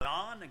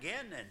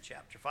again in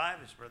chapter 5,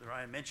 as Brother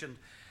Ryan mentioned,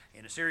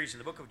 in a series in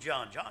the book of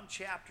John. John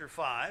chapter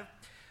 5. I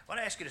want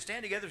to ask you to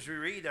stand together as we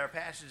read our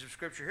passage of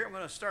Scripture here. I'm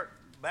going to start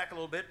back a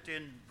little bit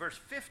in verse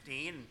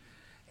 15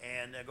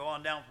 and go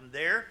on down from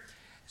there.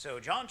 So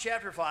John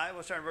chapter 5,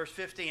 we'll start in verse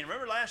 15.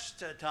 Remember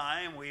last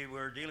time we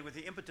were dealing with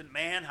the impotent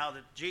man, how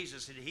that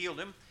Jesus had healed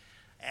him.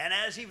 And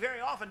as he very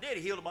often did,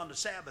 he healed him on the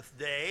Sabbath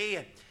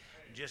day.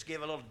 Just gave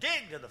a little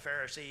dig to the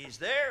Pharisees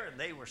there, and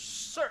they were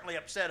certainly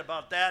upset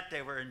about that.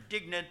 They were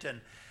indignant,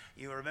 and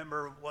you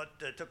remember what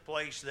took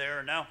place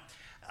there. Now,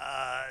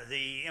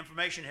 the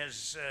information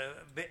has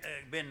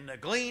been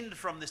gleaned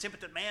from this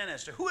impotent man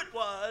as to who it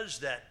was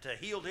that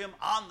healed him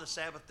on the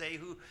Sabbath day,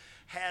 who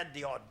had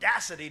the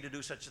audacity to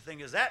do such a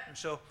thing as that. And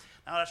so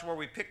now that's where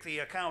we pick the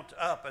account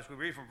up as we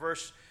read from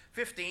verse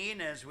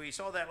 15, as we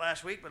saw that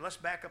last week. But let's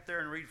back up there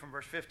and read from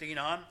verse 15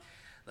 on.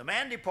 The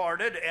man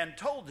departed and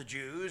told the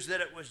Jews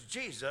that it was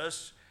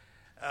Jesus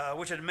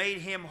which had made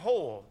him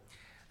whole.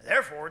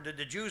 Therefore did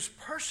the Jews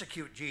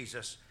persecute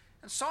Jesus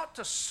and sought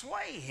to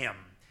slay him,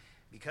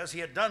 because he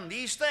had done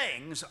these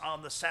things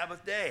on the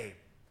Sabbath day.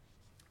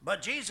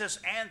 But Jesus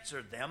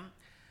answered them,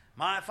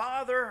 My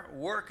Father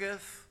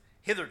worketh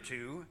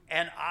hitherto,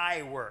 and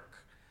I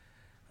work.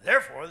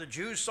 Therefore the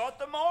Jews sought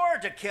the more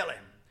to kill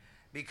him,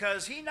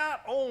 because he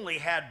not only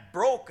had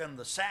broken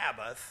the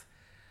Sabbath,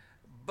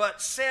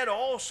 but said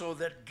also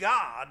that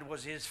God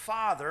was his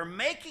Father,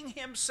 making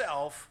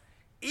himself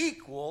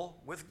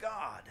equal with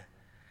God.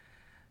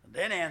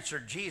 Then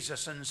answered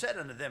Jesus and said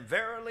unto them,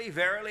 Verily,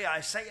 verily,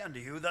 I say unto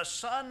you, the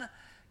Son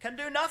can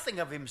do nothing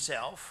of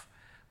himself,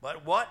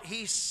 but what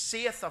he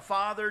seeth the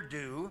Father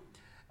do.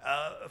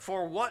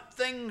 For what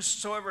things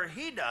soever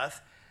he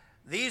doth,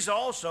 these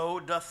also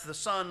doth the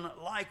Son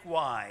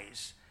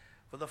likewise.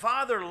 For the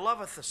Father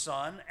loveth the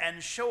Son,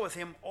 and showeth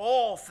him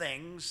all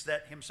things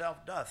that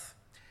himself doth.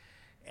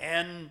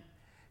 And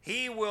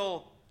he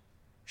will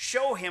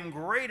show him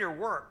greater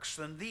works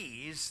than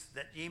these,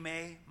 that ye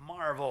may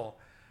marvel.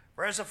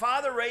 For as the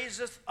Father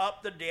raiseth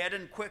up the dead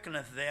and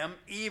quickeneth them,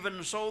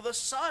 even so the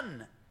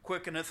Son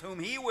quickeneth whom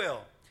he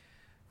will.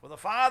 For the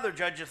Father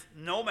judgeth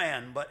no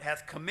man, but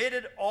hath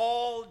committed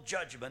all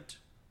judgment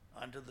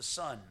unto the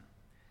Son,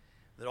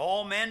 that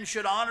all men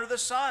should honor the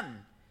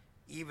Son,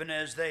 even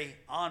as they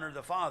honor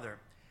the Father.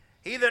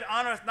 He that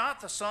honoreth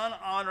not the Son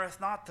honoreth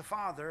not the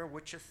Father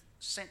which hath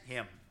sent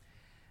him.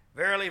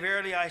 Verily,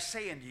 verily, I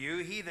say unto you,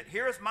 he that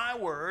heareth my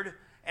word,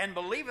 and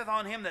believeth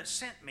on him that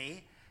sent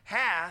me,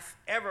 hath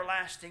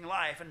everlasting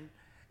life,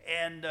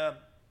 and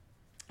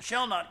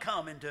shall not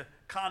come into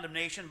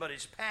condemnation, but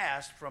is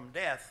passed from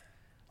death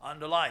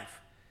unto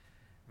life.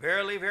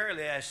 Verily,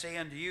 verily, I say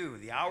unto you,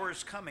 the hour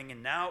is coming,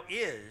 and now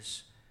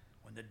is,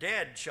 when the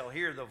dead shall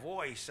hear the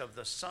voice of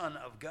the Son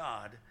of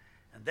God,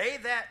 and they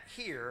that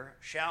hear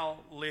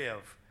shall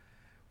live.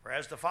 For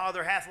as the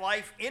Father hath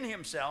life in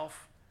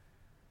himself,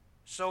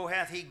 so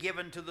hath he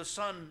given to the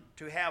Son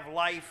to have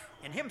life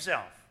in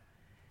himself,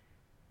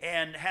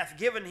 and hath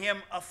given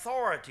him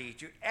authority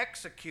to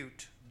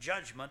execute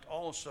judgment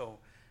also,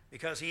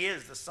 because he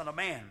is the Son of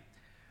Man.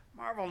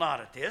 Marvel not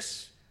at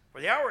this,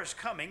 for the hour is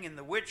coming in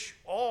the which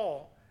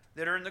all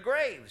that are in the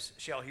graves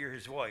shall hear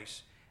his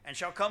voice, and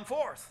shall come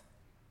forth.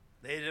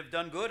 They that have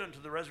done good unto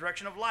the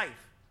resurrection of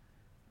life,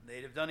 they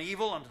that have done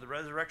evil unto the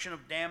resurrection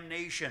of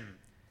damnation.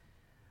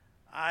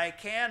 I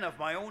can of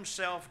my own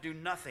self do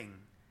nothing.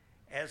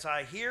 As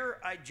I hear,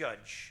 I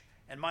judge,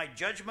 and my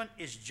judgment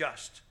is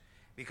just,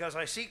 because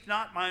I seek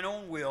not mine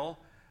own will,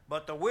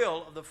 but the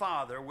will of the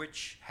Father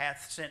which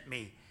hath sent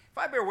me. If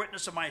I bear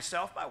witness of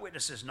myself, my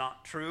witness is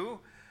not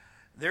true.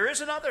 There is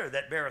another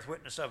that beareth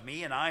witness of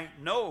me, and I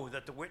know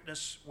that the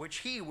witness which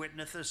he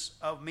witnesseth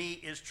of me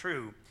is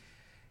true.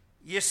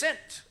 Ye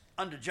sent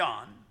unto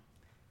John,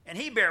 and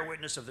he bare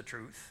witness of the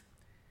truth.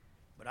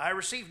 But I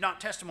received not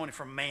testimony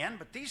from man,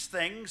 but these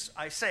things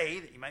I say,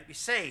 that ye might be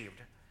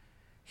saved.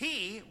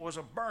 He was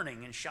a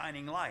burning and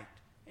shining light,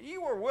 and ye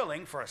were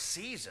willing for a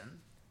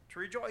season to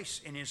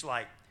rejoice in his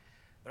light.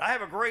 But I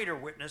have a greater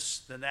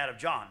witness than that of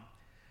John.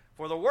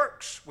 For the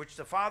works which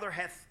the Father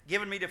hath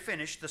given me to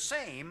finish, the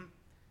same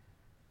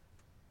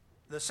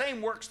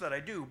works that I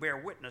do bear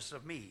witness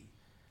of me,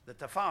 that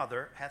the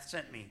Father hath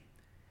sent me.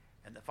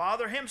 And the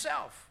Father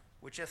himself,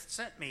 which hath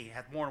sent me,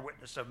 hath borne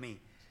witness of me.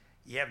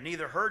 Ye have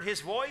neither heard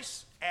his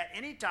voice at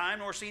any time,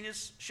 nor seen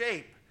his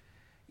shape.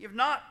 Ye have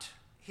not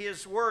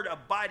his word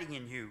abiding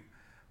in you.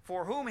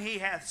 For whom he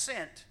hath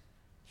sent,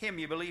 him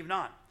ye believe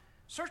not.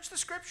 Search the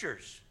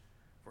Scriptures,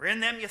 for in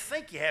them ye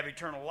think ye have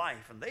eternal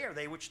life, and they are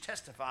they which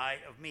testify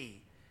of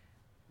me.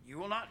 You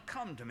will not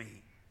come to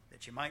me,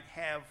 that ye might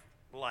have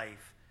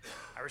life.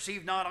 I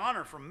receive not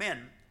honor from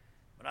men,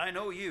 but I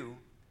know you,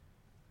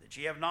 that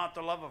ye have not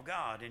the love of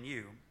God in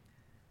you.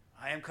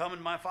 I am come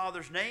in my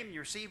Father's name, and ye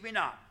receive me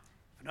not.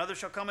 If another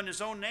shall come in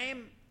his own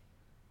name,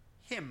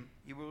 him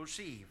ye will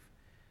receive.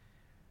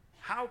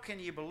 How can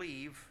ye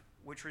believe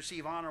which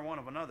receive honor one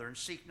of another, and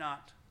seek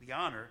not the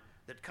honor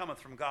that cometh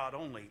from God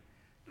only?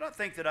 Do not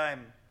think that I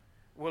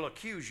will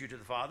accuse you to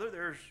the Father.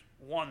 There's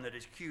one that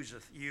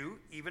accuseth you,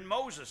 even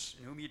Moses,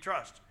 in whom ye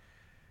trust.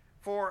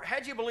 For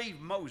had you believed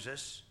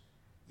Moses,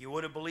 you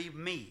would have believed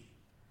me,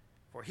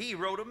 for he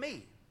wrote of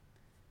me.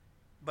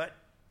 But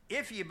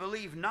if you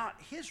believe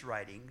not his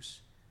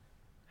writings,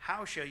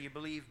 how shall you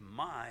believe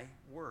my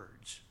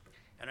words?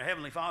 And our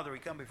Heavenly Father, we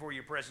come before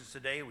your presence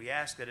today. We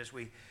ask that as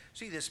we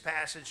see this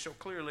passage so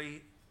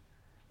clearly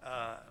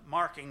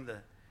marking the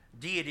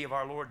deity of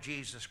our Lord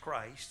Jesus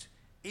Christ,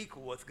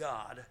 equal with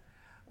God,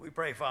 we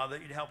pray, Father,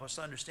 that you'd help us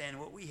understand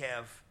what we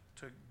have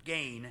to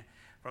gain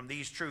from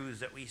these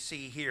truths that we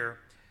see here,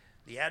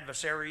 the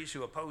adversaries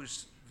who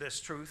oppose this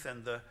truth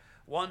and the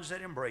ones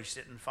that embrace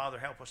it. And Father,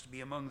 help us to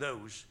be among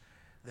those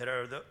that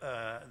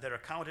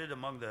are counted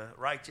among the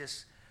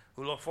righteous,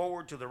 who look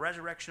forward to the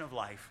resurrection of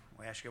life.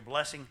 We ask your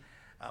blessing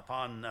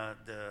upon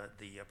the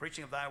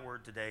preaching of thy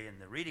word today and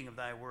the reading of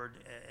thy word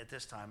at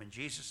this time. In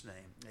Jesus' name,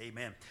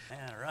 amen.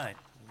 All right,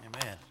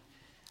 amen.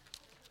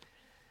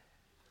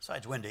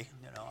 Besides windy,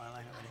 I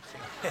like it when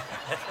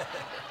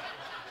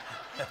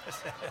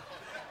it's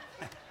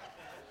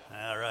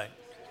all right.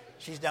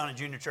 She's down in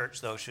junior church,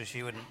 though, so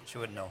she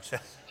wouldn't know.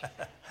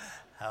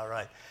 All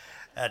right.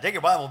 Take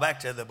your Bible back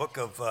to the book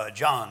of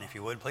John, if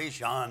you would, please.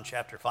 John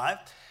chapter 5.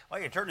 While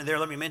you're turning there,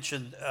 let me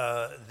mention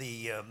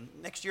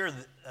next year,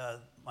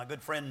 my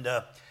good friend,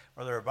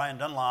 Brother Brian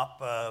Dunlop,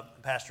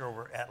 pastor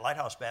over at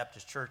Lighthouse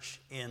Baptist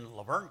Church in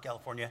Laverne,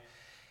 California,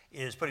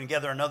 is putting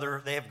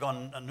together they have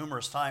gone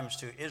numerous times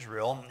to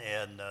Israel,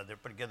 and they're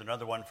putting together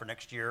another one for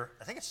next year.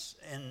 I think it's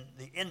in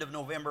the end of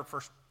November,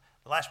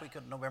 the last week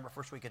of November,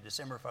 first week of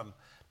December, if I'm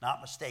not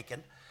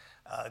mistaken.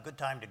 A good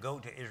time to go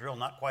to Israel,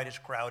 not quite as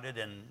crowded,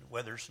 and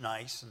weather's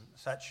nice and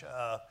such.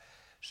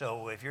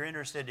 So if you're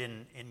interested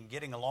in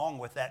getting along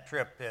with that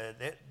trip,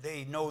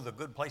 they know the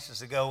good places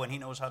to go, and he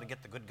knows how to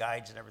get the good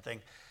guides and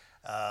everything,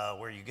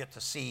 where you get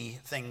to see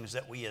things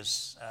that we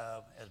as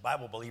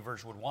Bible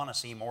believers would want to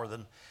see more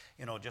than,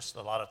 just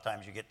a lot of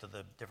times you get to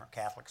the different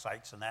Catholic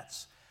sites, and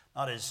that's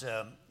not as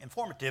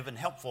informative and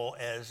helpful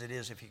as it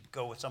is if you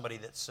go with somebody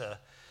that's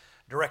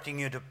directing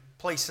you to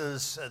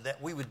places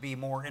that we would be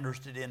more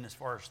interested in as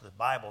far as the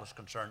Bible is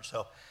concerned.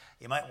 So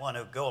you might want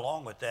to go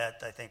along with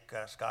that. I think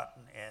Scott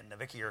and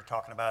Vicki are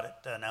talking about it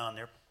now, and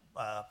they're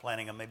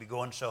planning on maybe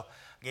going. So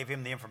I gave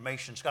him the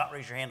information. Scott,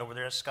 raise your hand over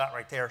there. That's Scott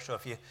right there. So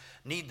if you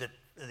need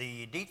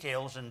the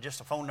details and just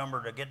a phone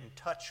number to get in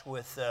touch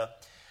with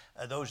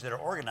those that are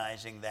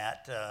organizing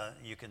that,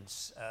 you can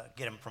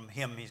get them from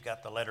him. He's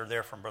got the letter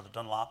there from Brother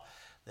Dunlop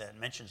that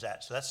mentions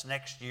that. So that's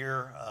next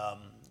year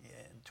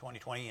in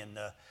 2020 in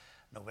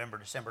November,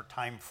 December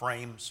time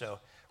frame. So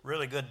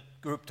really good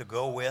group to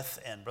go with,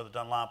 and Brother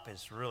Dunlop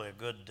is really a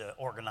good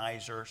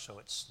organizer, so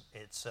it's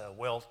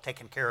well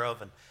taken care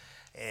of,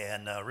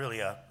 and really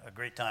a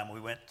great time. We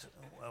went,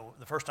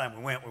 the first time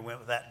we went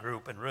with that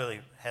group and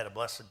really had a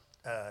blessed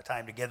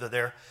time together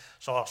there.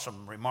 Saw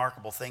some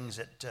remarkable things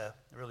that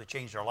really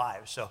changed our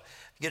lives. So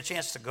if you get a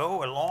chance to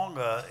go along,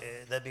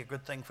 that'd be a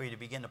good thing for you to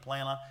begin to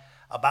plan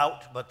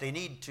about, but they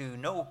need to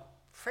know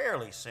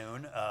fairly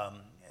soon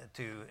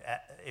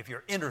if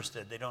you're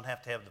interested. They don't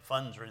have to have the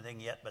funds or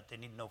anything yet, but they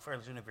need to know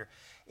fairly soon if you're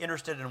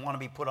interested and want to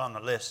be put on the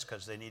list,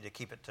 because they need to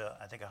keep it to,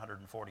 I think,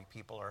 140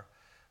 people are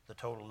the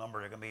total number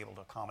they're going to be able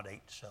to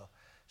accommodate. So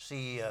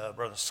see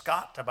Brother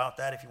Scott about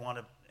that if you want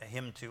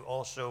him to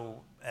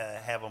also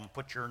have them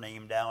put your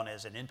name down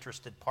as an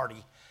interested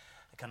party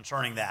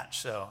concerning that.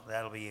 So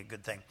that'll be a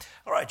good thing.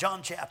 All right,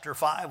 John chapter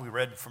 5, we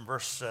read from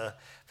verse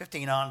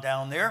 15 on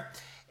down there.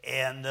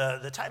 And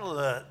the title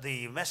of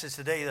the message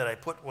today that I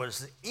put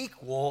was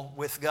Equal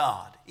with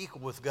God.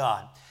 Equal with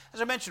God. As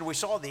I mentioned, we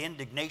saw the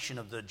indignation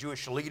of the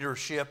Jewish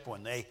leadership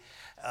when they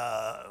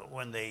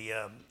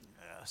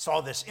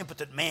saw this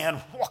impotent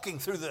man walking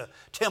through the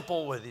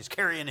temple he's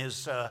carrying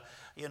his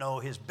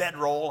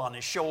bedroll on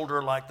his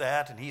shoulder like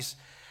that, and he's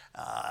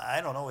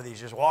I don't know whether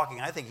he's just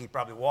walking. I think he's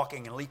probably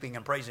walking and leaping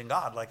and praising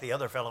God like the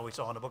other fellow we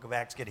saw in the book of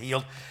Acts get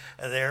healed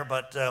there.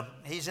 But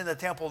he's in the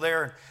temple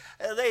there,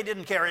 and they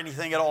didn't care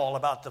anything at all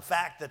about the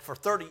fact that for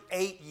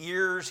 38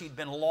 years he'd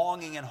been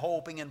longing and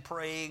hoping and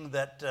praying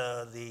that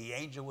the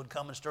angel would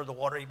come and stir the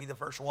water. He'd be the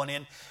first one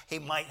in. He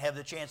might have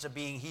the chance of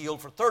being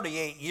healed. For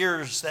 38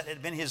 years that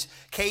had been his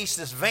case,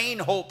 this vain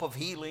hope of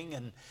healing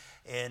and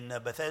in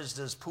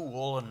Bethesda's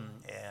pool,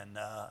 and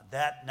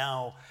that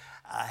now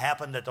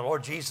happened that the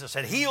Lord Jesus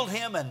had healed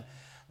him, and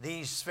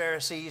these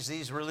Pharisees,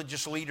 these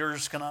religious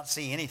leaders cannot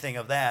see anything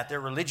of that. Their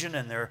religion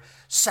and their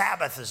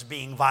Sabbath is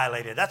being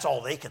violated. That's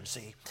all they can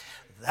see.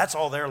 That's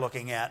all they're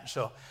looking at.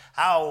 So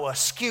how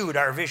skewed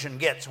our vision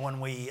gets when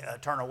we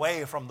turn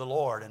away from the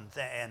Lord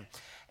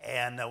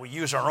and we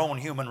use our own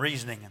human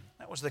reasoning. And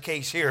that was the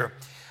case here.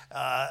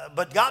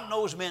 But God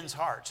knows men's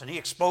hearts, and he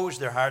exposed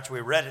their hearts.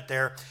 We read it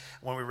there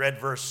when we read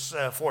verse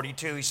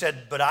 42. He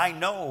said, "But I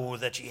know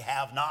that ye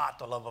have not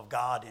the love of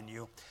God in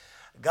you."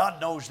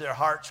 God knows their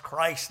hearts.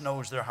 Christ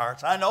knows their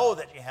hearts. "I know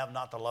that ye have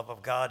not the love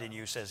of God in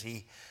you," says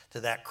he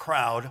to that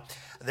crowd.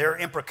 Their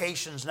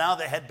imprecations now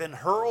that had been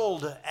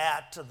hurled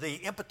at the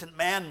impotent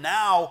man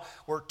now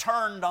were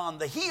turned on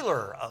the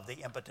healer of the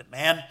impotent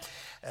man.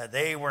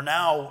 They were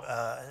now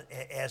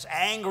as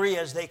angry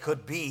as they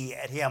could be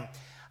at him.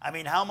 I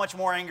mean, how much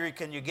more angry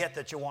can you get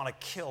that you want to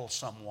kill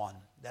someone?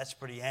 That's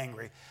pretty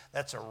angry.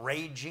 That's a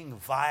raging,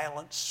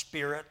 violent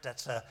spirit.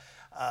 That's a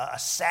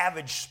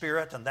savage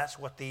spirit, and that's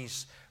what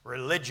these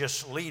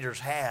religious leaders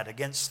had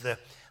against the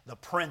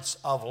Prince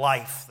of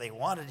Life. They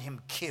wanted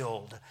him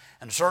killed.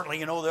 And certainly,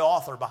 you know, the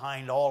author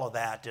behind all of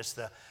that is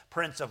the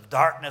Prince of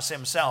Darkness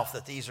himself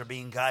that these are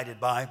being guided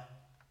by.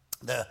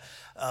 The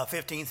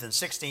 15th and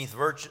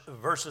 16th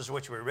verses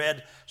which we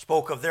read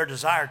spoke of their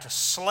desire to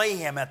slay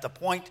him at the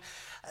point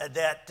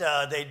that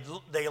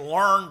they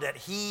learned that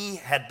he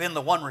had been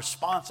the one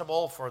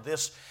responsible for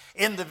this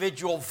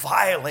individual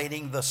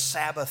violating the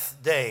Sabbath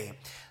day.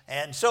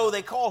 And so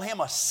they call him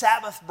a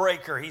Sabbath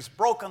breaker. He's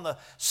broken the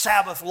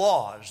Sabbath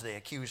laws, they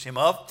accuse him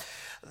of.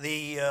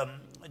 The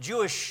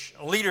Jewish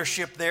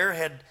leadership there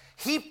had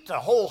heaped a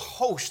whole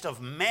host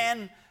of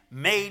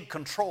man-made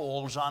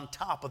controls on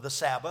top of the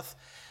Sabbath.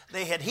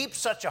 They had heaped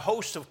such a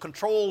host of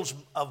controls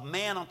of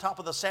man on top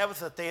of the Sabbath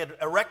that they had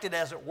erected,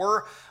 as it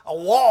were, a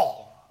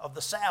wall of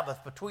the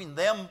Sabbath between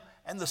them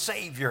and the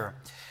Savior.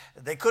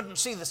 They couldn't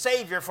see the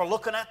Savior for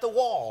looking at the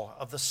wall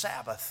of the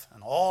Sabbath,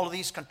 and all of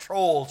these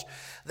controls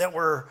that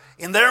were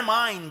in their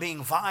mind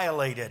being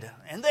violated.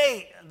 And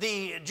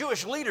the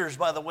Jewish leaders,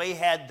 by the way,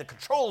 had the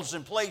controls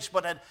in place,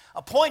 but had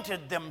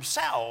appointed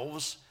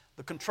themselves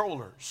the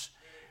controllers.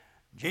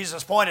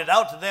 Jesus pointed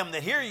out to them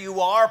that here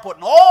you are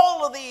putting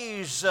all of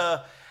these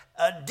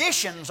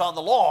additions on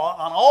the law,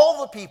 on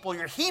all the people.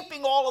 You're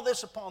heaping all of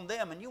this upon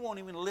them, and you won't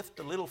even lift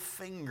a little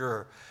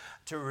finger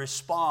to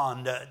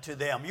respond to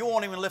them. You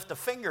won't even lift a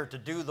finger to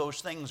do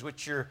those things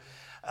which you're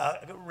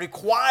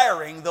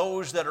requiring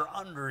those that are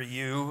under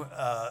you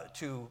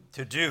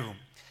to do.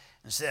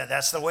 Instead,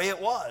 that's the way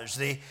it was.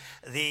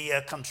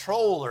 The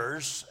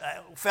controllers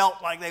felt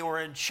like they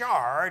were in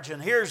charge,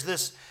 and here's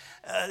this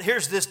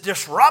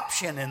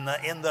disruption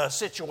in the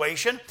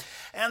situation.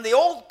 And the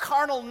old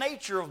carnal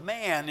nature of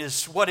man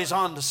is what is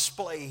on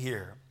display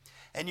here.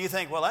 And you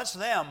think, well, that's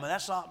them, and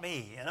that's not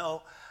me. You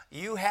know,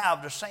 you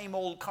have the same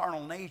old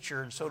carnal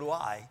nature, and so do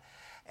I,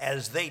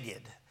 as they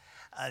did.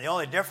 The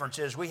only difference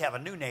is we have a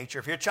new nature.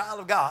 If you're a child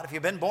of God, if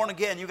you've been born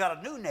again, you've got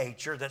a new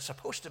nature that's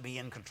supposed to be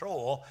in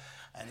control.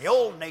 And the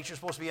old nature is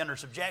supposed to be under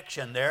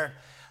subjection there.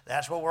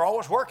 That's what we're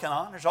always working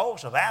on. There's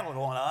always a battle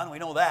going on. We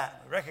know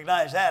that. We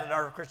recognize that in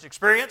our Christian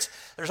experience.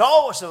 There's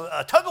always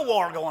a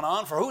tug-of-war going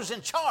on for who's in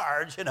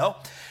charge, you know.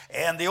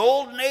 And the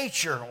old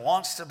nature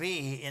wants to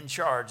be in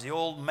charge. The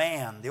old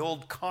man, the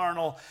old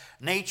carnal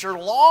nature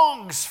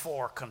longs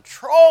for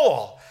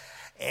control.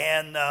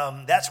 And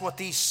that's what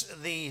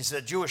these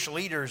Jewish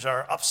leaders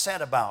are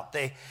upset about.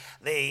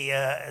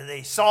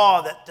 They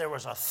saw that there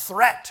was a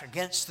threat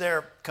against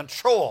their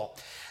control.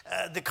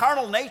 The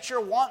carnal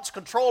nature wants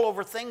control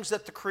over things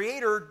that the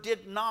Creator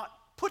did not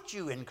put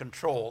you in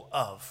control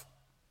of.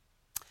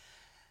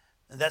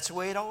 And that's the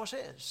way it always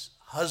is.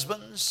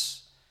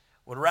 Husbands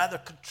would rather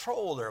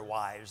control their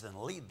wives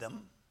than lead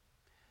them.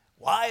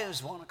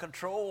 Wives want to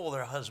control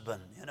their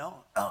husband, you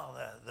know. Oh,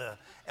 the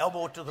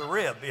elbow to the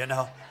rib, you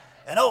know.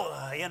 And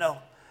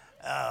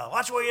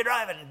watch where you're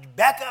driving.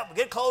 Back up,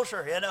 get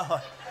closer, you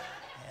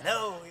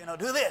know,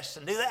 do this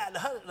and do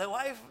that. The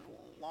wife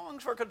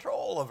longs for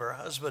control of her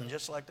husband,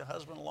 just like the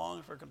husband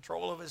longs for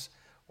control of his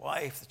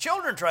wife. The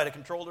children try to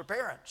control their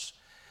parents.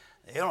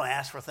 They don't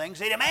ask for things,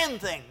 they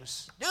demand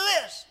things. Do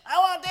this, I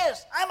want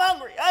this, I'm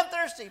hungry, I'm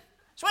thirsty,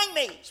 swing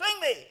me,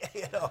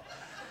 you know.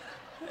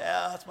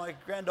 Yeah, that's my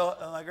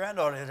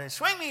granddaughter. They say,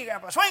 swing me,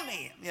 Grandpa, swing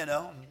me, you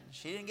know.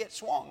 She didn't get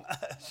swung.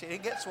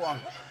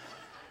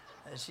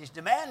 She's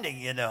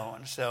demanding, you know.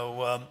 And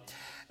so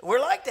we're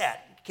like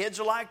that. Kids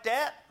are like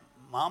that.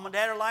 Mom and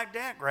Dad are like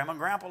that. Grandma and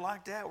Grandpa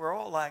like that. We're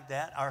all like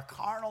that. Our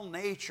carnal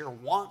nature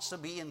wants to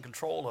be in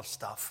control of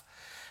stuff.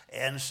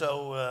 And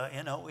so,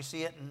 we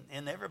see it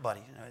in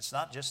everybody. You know, it's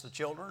not just the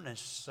children.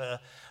 It's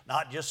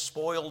not just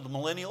spoiled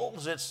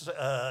millennials. It's,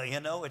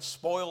 it's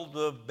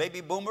spoiled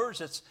baby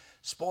boomers. It's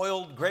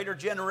spoiled greater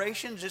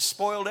generations. It's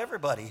spoiled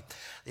everybody.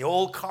 The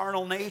old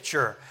carnal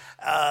nature.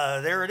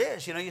 There it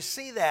is. You know, you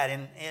see that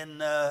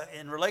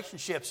in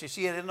relationships. You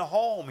see it in the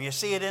home. You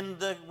see it in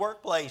the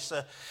workplace.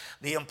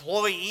 The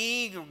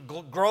employee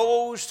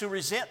grows to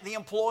resent the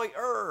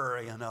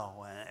employer, you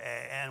know,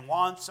 and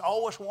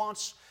always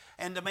wants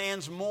and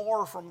demands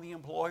more from the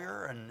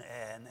employer,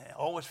 and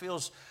always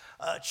feels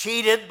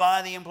cheated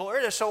by the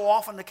employer. That's so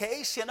often the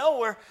case. You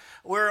know,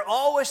 we're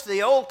always,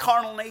 the old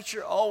carnal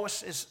nature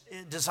always is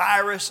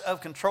desirous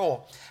of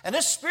control. And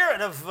this spirit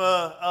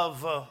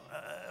of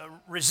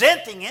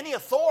resenting any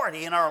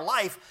authority in our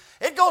life,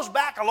 it goes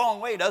back a long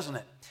way, doesn't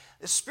it?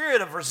 This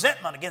spirit of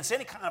resentment against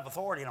any kind of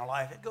authority in our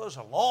life, it goes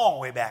a long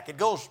way back. It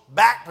goes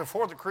back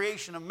before the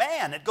creation of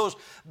man. It goes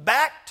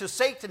back to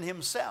Satan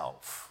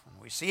himself.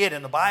 We see it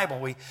in the Bible.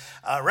 We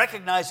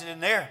recognize it in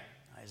there.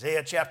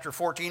 Isaiah chapter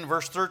 14,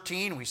 verse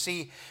 13, we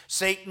see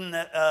Satan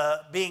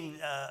being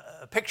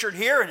pictured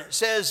here, and it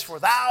says, "For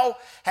thou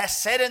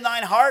hast said in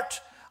thine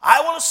heart,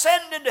 I will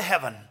ascend into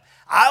heaven.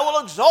 I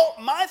will exalt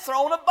my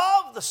throne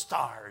above the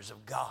stars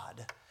of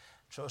God."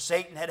 So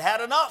Satan had had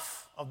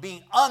enough of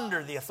being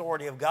under the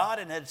authority of God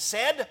and had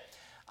said,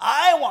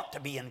 I want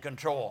to be in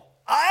control.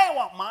 I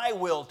want my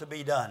will to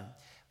be done.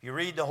 If you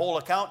read the whole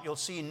account, you'll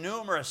see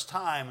numerous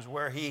times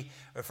where he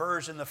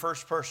refers in the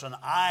first person,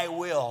 I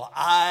will,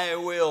 I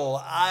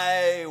will,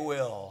 I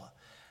will.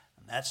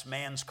 And that's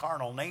man's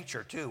carnal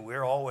nature too.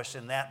 We're always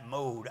in that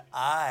mode.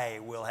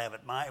 I will have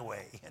it my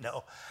way,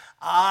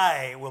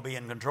 I will be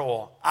in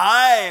control.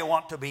 I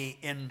want to be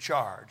in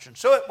charge. And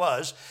so it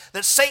was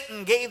that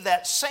Satan gave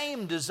that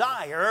same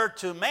desire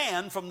to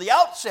man from the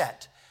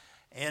outset.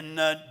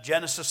 In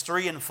Genesis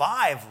 3 and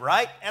 5,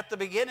 right at the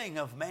beginning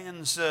of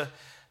man's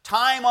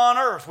time on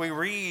earth, we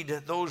read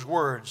those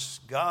words.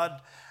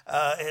 God,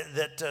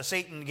 that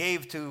Satan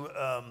gave to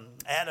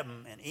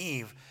Adam and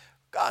Eve.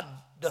 God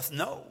doth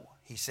know,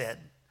 he said.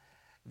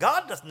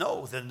 God doth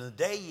know that in the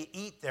day ye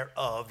eat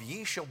thereof,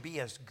 ye shall be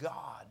as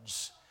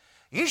gods.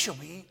 Ye shall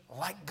be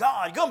like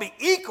God. You're going to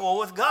be equal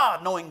with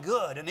God, knowing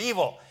good and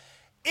evil.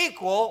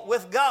 Equal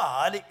with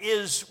God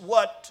is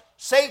what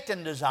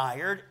Satan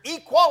desired.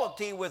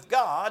 Equality with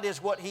God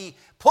is what he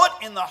put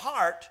in the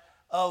heart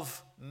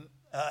of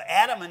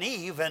Adam and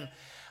Eve and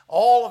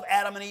all of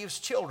Adam and Eve's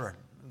children.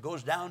 It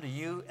goes down to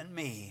you and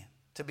me.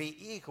 To be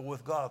equal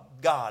with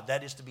God,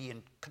 that is to be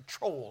in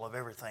control of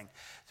everything,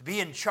 to be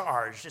in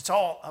charge. It's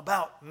all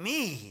about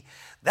me.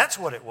 That's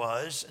what it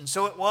was. And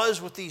so it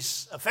was with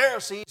these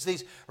Pharisees,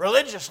 these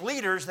religious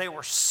leaders. They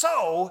were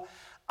so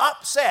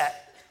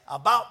upset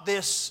about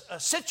this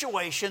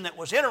situation that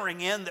was entering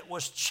in, that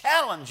was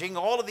challenging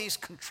all of these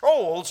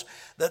controls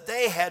that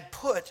they had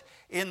put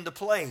into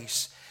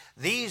place.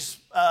 These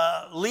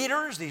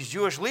leaders, these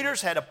Jewish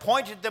leaders, had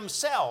appointed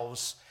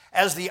themselves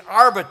as the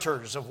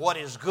arbiters of what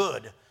is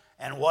good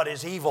and what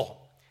is evil.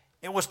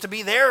 It was to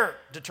be their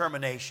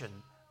determination,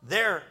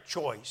 their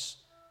choice.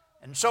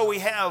 And so we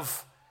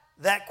have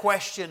that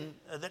question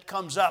that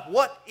comes up.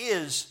 What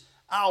is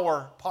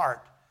our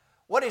part?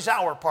 What is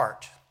our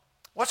part?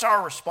 What's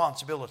our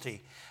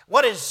responsibility?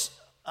 What is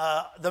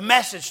the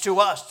message to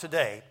us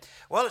today?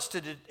 Well, it's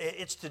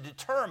to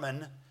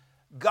determine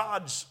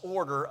God's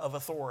order of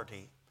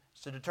authority.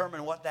 It's to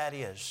determine what that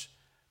is.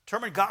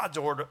 Determine God's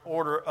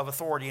order of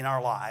authority in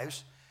our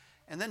lives,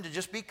 and then to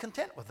just be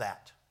content with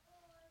that.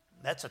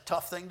 That's a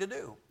tough thing to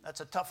do.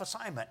 That's a tough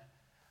assignment.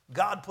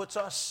 God puts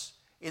us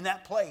in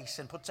that place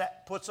and puts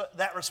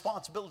that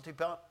responsibility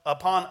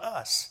upon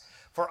us,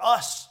 for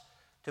us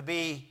to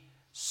be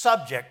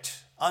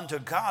subject unto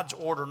God's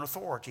order and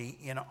authority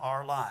in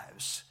our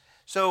lives.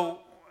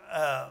 So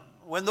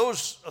when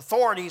those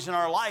authorities in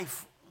our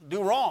life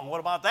do wrong,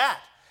 what about that?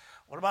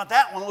 What about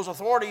that when those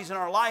authorities in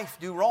our life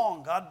do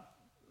wrong? God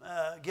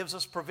gives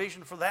us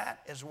provision for that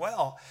as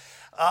well.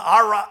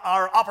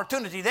 Our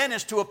opportunity then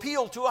is to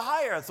appeal to a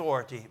higher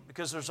authority,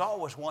 because there's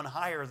always one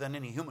higher than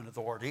any human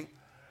authority.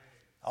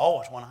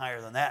 Always one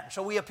higher than that.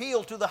 So we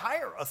appeal to the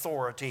higher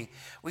authority.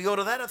 We go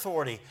to that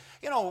authority.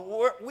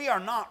 We are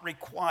not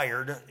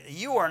required,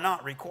 you are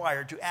not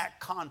required to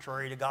act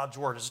contrary to God's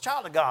word. As a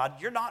child of God,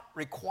 you're not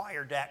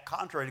required to act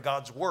contrary to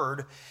God's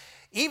word,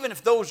 even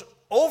if those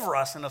over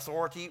us in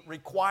authority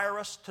require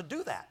us to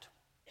do that.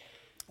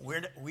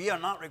 We are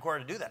not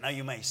required to do that. Now,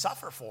 you may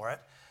suffer for it.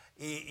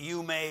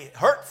 You may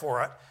hurt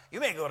for it. You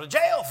may go to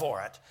jail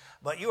for it.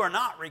 But you are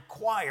not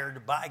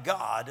required by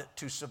God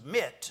to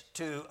submit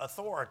to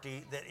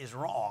authority that is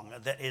wrong,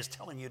 that is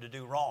telling you to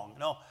do wrong.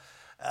 No,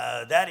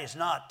 that is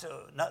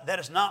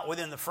not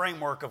within the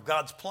framework of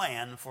God's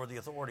plan for the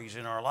authorities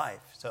in our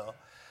life. So,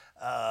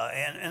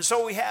 and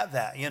so we have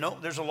that.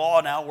 There's a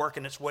law now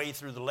working its way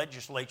through the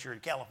legislature in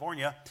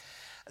California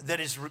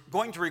that is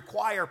going to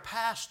require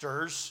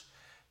pastors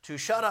to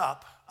shut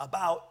up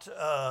about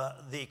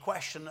the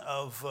question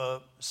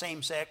of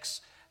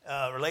same-sex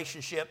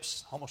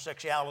relationships,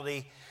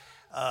 homosexuality,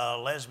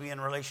 lesbian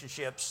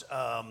relationships,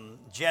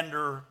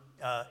 gender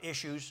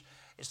issues.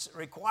 It's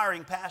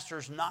requiring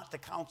pastors not to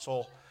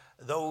counsel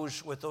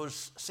those with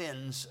those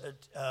sins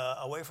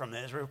away from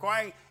them.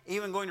 It's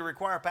even going to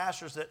require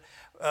pastors that,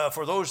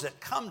 for those that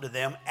come to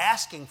them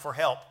asking for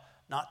help,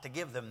 not to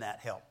give them that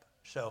help.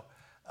 So,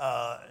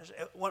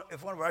 if one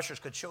of our ushers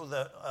could show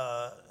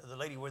the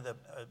lady where the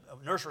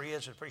nursery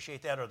is, I'd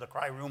appreciate that, or the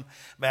cry room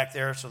back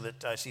there, so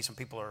that I see some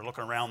people are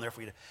looking around there. If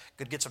we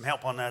could get some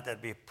help on that,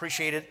 that'd be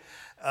appreciated.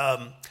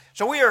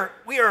 So we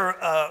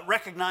are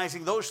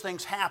recognizing those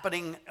things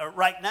happening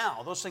right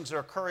now. Those things are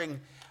occurring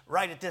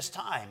right at this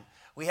time.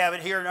 We have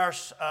it here in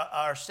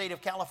our state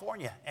of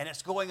California, and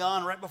it's going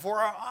on right before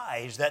our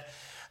eyes. That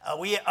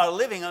we are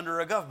living under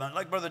a government.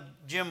 Like Brother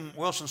Jim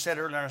Wilson said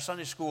earlier in our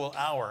Sunday school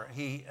hour,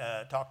 he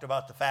talked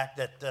about the fact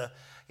that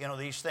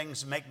these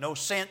things make no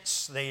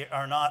sense. They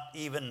are not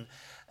even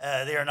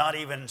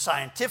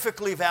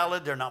scientifically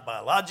valid. They're not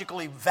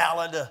biologically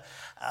valid.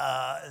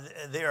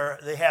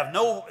 They have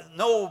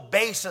no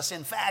basis,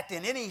 in fact,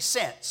 in any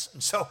sense.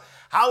 And so,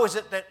 how is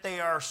it that they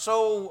are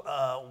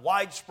so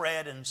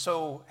widespread and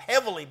so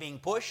heavily being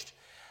pushed?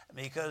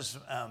 Because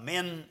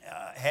men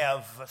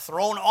have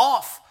thrown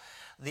off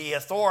the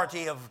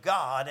authority of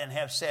God and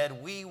have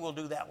said, we will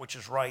do that which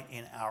is right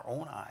in our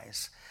own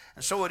eyes.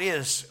 And so it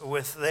is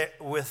with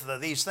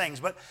these things.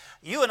 But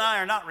you and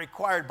I are not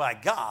required by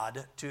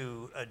God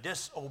to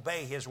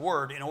disobey His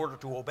word in order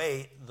to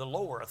obey the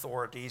lower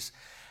authorities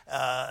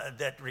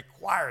that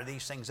require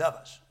these things of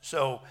us.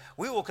 So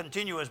we will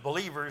continue as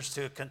believers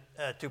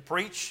to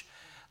preach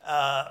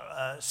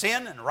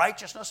sin and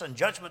righteousness and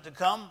judgment to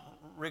come,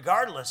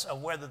 regardless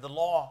of whether the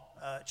law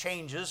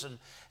changes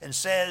and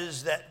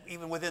says that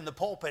even within the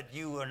pulpit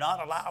you are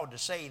not allowed to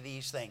say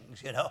these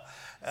things.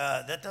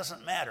 That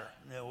doesn't matter.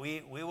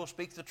 We will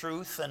speak the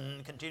truth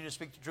and continue to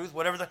speak the truth,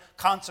 whatever the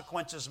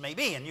consequences may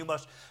be, and you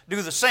must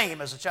do the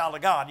same as a child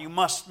of God. You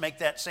must make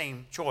that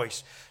same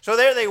choice. So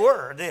there they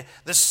were,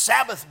 the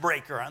Sabbath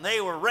breaker, and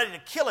they were ready to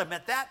kill him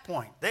at that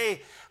point.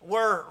 They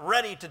were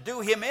ready to do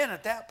him in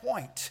at that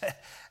point.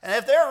 And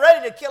if they're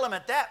ready to kill him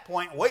at that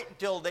point, wait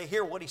until they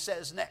hear what he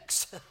says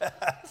next.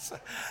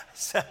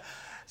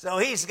 So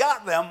he's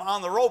got them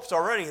on the ropes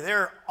already.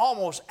 They're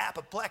almost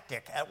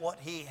apoplectic at what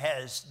he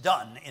has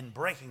done in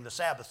breaking the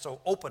Sabbath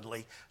so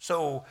openly,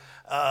 so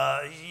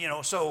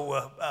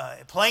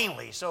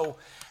plainly, so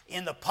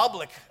in the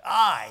public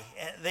eye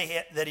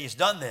that he's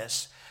done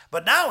this.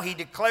 But now he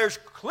declares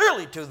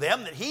clearly to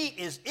them that he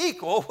is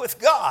equal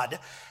with God.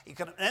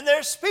 And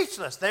they're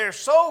speechless. They're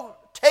so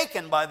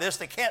taken by this,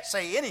 they can't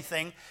say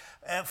anything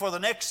for the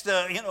next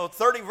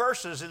 30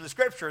 verses in the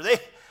Scripture.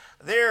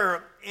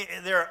 They're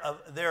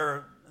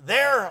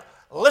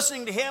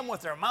listening to him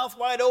with their mouth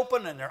wide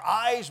open and their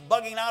eyes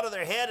bugging out of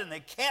their head, and they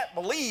can't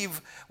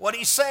believe what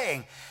he's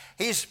saying.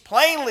 He's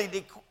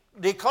plainly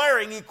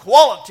declaring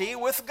equality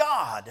with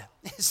God.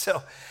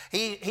 So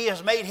he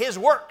has made his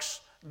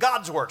works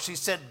God's works. He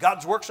said,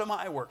 God's works are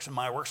my works, and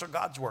my works are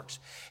God's works.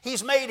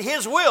 He's made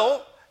his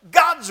will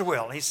God's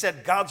will. He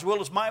said, God's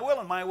will is my will,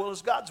 and my will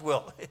is God's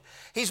will.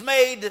 He's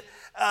made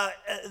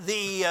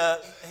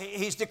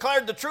he's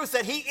declared the truth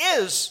that he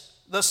is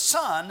the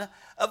Son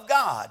of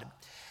God.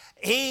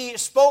 He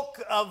spoke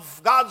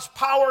of God's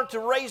power to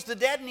raise the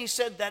dead, and he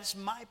said, that's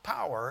my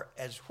power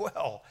as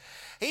well.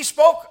 He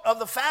spoke of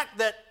the fact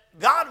that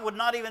God would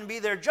not even be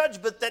their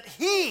judge, but that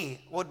he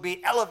would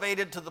be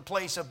elevated to the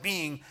place of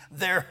being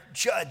their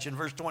judge in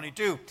verse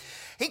 22.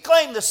 He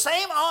claimed the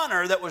same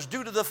honor that was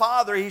due to the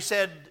Father. He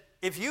said,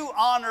 if you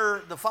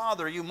honor the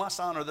Father, you must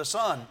honor the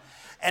Son.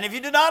 And if you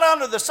do not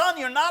honor the Son,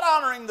 you're not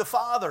honoring the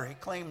Father. He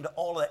claimed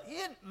all that. He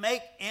didn't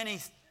make any,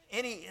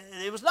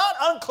 it was not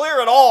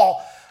unclear at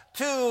all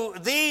to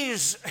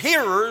these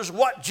hearers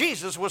what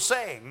Jesus was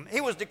saying.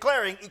 He was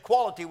declaring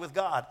equality with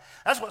God.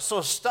 That's what's so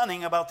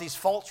stunning about these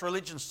false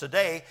religions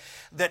today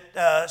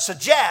that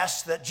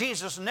suggest that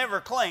Jesus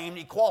never claimed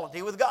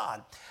equality with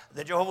God.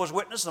 The Jehovah's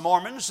Witnesses, the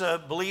Mormons,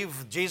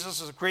 believe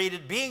Jesus is a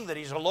created being, that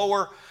he's a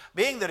lower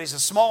being, that he's a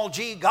small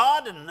g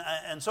God,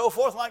 and so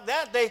forth like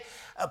that. They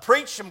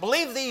preach and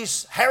believe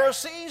these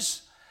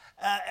heresies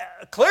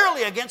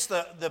clearly against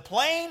the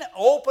plain,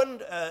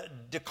 open,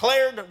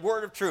 declared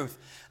word of truth.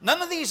 None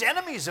of these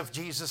enemies of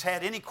Jesus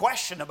had any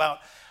question about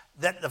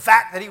that the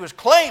fact that he was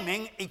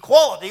claiming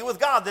equality with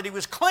God, that he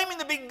was claiming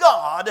to be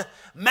God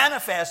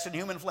manifest in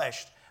human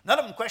flesh. None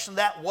of them questioned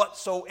that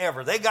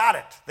whatsoever. They got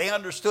it. They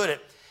understood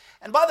it.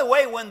 And by the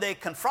way, when they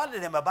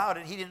confronted him about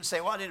it, he didn't say,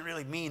 well, I didn't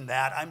really mean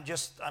that. I'm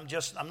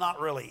not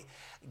really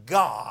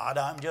God.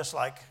 I'm just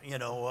like,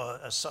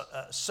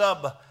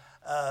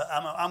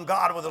 I'm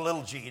God with a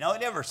little g. He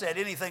never said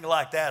anything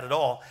like that at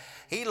all.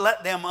 He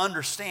let them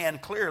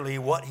understand clearly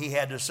what he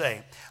had to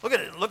say.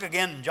 Look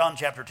again in John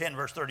chapter 10,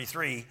 verse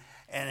 33,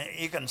 and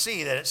you can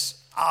see that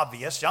it's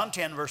obvious. John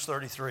 10, verse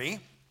 33.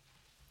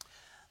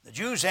 The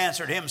Jews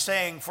answered him,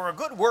 saying, for a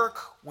good work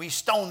we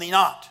stone thee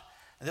not.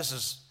 And this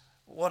is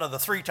one of the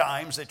 3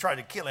 times they tried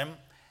to kill him.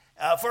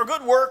 For a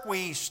good work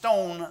we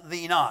stone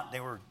thee not. They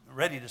were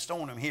ready to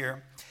stone him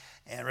here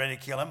and ready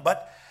to kill him.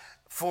 But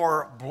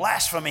for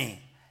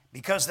blasphemy,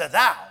 because that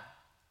thou,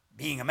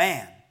 being a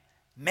man,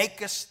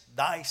 makest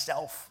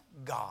thyself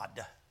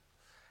God.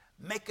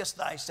 Makest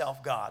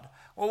thyself God.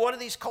 Well, what do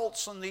these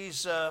cults and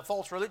these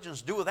false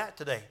religions do with that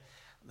today?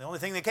 The only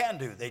thing they can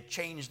do, they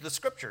change the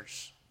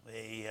scriptures.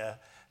 They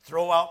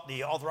throw out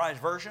the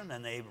authorized version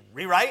and they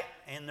rewrite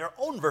in their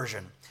own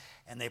version.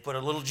 And they put a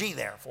little g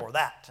there for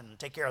that and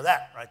take care of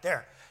that right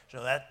there.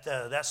 So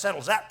that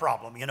settles that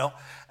problem,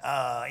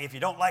 If you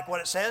don't like what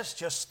it says,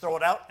 just throw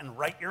it out and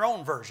write your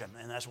own version.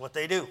 And that's what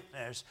they do.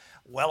 There's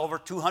well over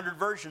 200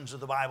 versions of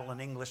the Bible in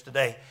English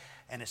today.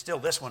 And it's still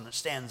this one that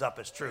stands up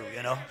as true,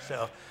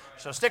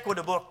 So stick with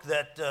the book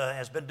that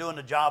has been doing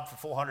the job for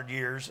 400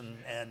 years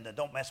and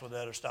don't mess with the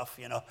other stuff,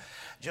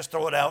 Just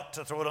throw it out,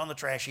 throw it on the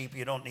trash heap.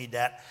 You don't need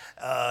that.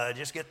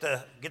 Just get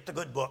the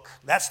good book.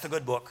 That's the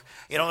good book.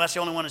 That's the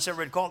only one that's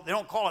ever been called. They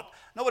don't call it,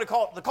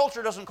 the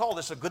culture doesn't call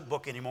this a good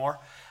book anymore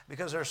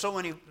because there's so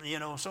many,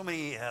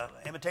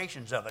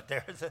 imitations of it.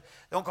 They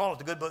don't call it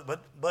the good book.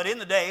 But in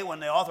the day when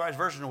the authorized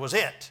version was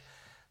it,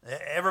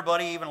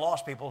 Everybody, even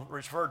lost people,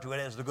 referred to it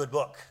as the good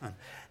book.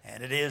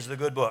 And it is the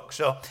good book.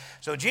 So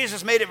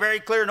Jesus made it very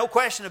clear, no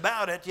question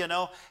about it.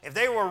 If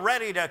they were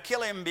ready to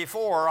kill him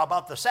before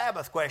about the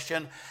Sabbath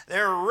question,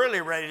 they're really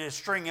ready to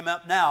string him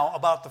up now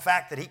about the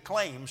fact that he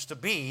claims to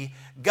be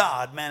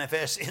God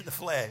manifest in the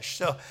flesh.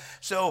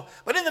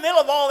 But in the middle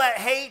of all that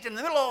hate, in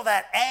the middle of all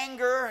that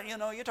anger,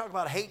 you talk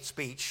about hate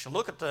speech.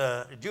 Look at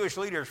the Jewish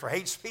leaders for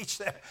hate speech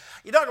there.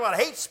 You talk about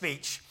hate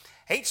speech.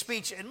 Hate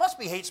speech, it must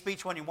be hate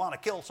speech when you want to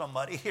kill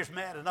somebody. You're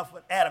mad enough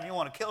with Adam, you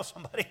want to kill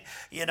somebody.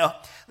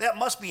 That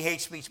must be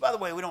hate speech. By the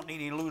way, we don't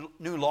need any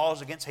new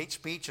laws against hate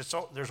speech.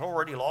 There's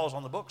already laws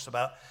on the books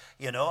about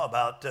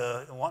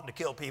wanting to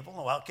kill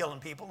people, about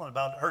killing people, and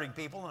about hurting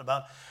people, and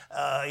about,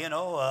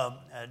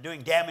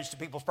 doing damage to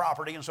people's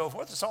property and so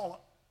forth. It's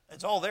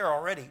all there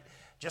already.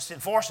 Just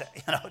enforce it,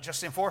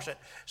 just enforce it.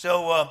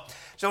 So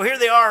here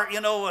they are,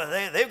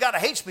 they've got a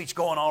hate speech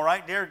going all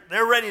right. They're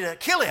ready to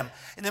kill him.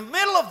 In the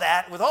middle of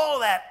that, with all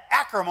that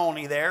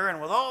acrimony there,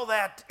 and with all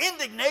that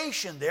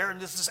indignation there,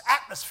 and this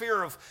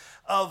atmosphere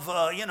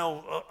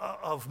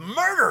of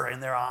murder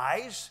in their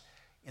eyes,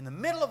 in the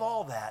middle of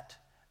all that,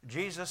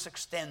 Jesus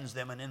extends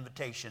them an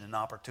invitation, an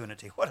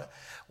opportunity.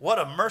 What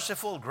a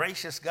merciful,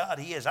 gracious God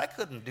he is. I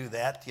couldn't do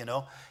that,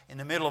 in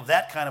the middle of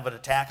that kind of an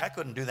attack. I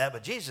couldn't do that,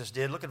 but Jesus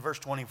did. Look at verse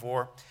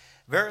 24.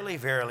 Verily,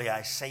 verily,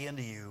 I say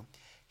unto you,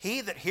 he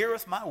that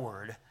heareth my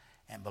word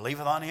and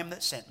believeth on him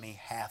that sent me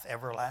hath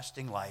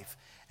everlasting life,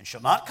 and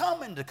shall not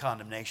come into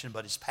condemnation,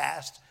 but is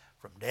passed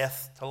from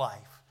death to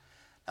life.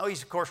 Now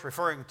he's, of course,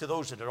 referring to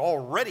those that had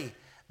already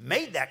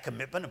made that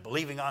commitment of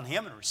believing on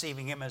him and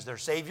receiving him as their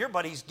Savior,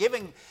 but he's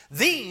giving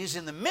these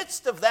in the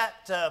midst of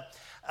that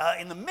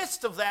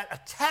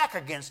attack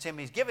against him.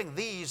 He's giving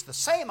these the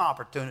same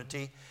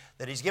opportunity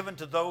that he's given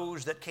to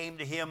those that came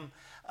to him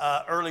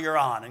earlier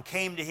on and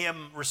came to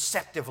him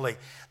receptively.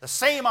 The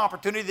same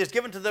opportunity that's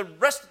given to the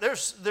rest.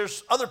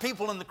 There's other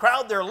people in the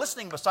crowd there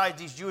listening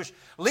besides these Jewish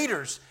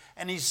leaders,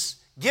 and he's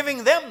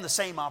giving them the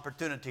same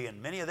opportunity,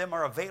 and many of them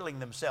are availing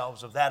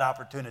themselves of that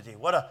opportunity.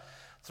 What a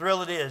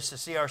thrill it is to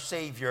see our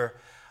Savior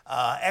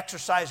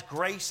exercise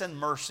grace and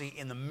mercy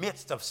in the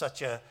midst of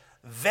such a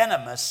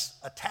venomous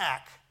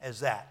attack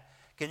as that.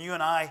 Can you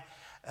and I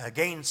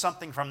gain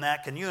something from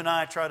that? Can you and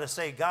I try to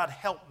say, God,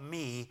 help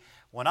me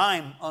when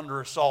I'm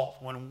under assault,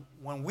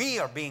 when we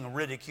are being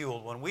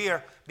ridiculed, when we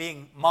are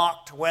being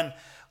mocked, when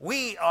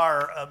we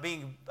are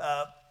being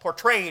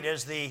portrayed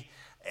as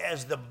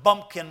the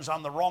bumpkins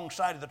on the wrong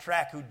side of the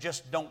track who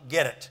just don't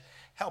get it.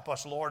 Help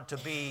us, Lord, to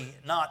be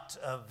not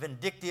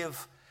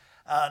vindictive,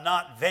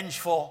 not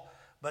vengeful,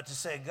 but to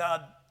say,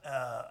 God,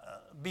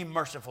 be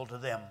merciful to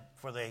them,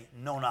 for they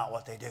know not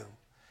what they do.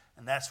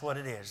 And that's what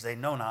it is. They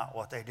know not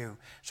what they do.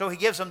 So he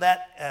gives them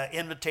that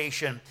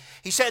invitation.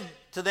 He said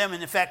to them,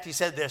 in effect, he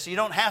said this, you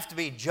don't have to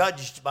be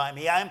judged by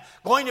me. I'm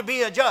going to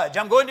be a judge.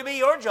 I'm going to be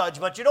your judge,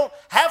 but you don't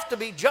have to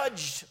be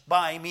judged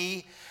by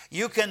me.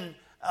 You can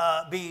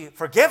be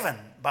forgiven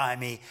by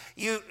me.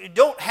 You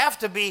don't have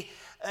to be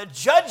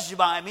judged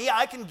by me.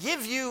 I can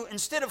give you,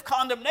 instead of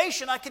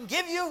condemnation, I can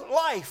give you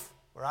life,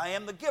 for I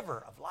am the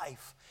giver of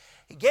life.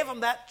 He gave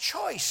them that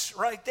choice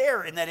right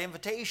there in that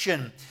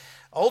invitation.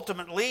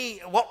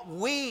 Ultimately, what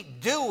we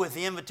do with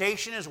the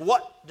invitation is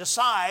what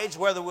decides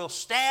whether we'll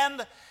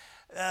stand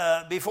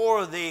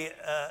before the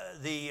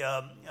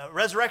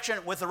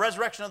resurrection, with the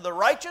resurrection of the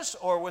righteous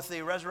or with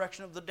the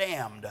resurrection of the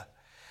damned.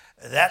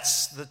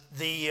 That's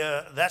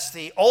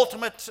the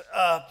ultimate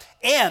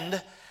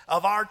end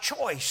of our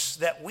choice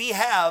that we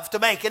have to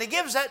make, and He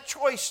gives that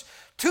choice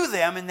to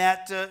them in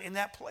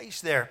that place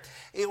there.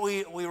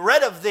 We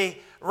read of the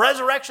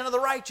resurrection of the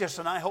righteous,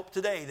 and I hope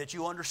today that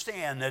you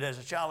understand that as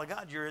a child of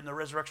God, you're in the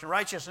resurrection of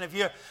righteous. And if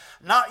you're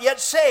not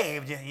yet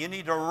saved, you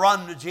need to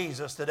run to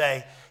Jesus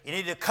today. You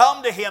need to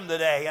come to Him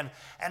today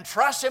and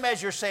trust Him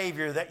as your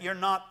Savior, that you're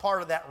not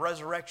part of that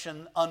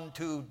resurrection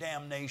unto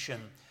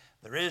damnation.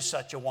 There is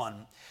such a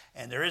one,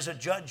 and there is a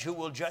judge who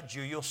will judge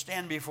you. You'll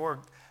stand before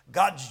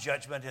God's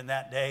judgment in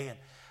that day, and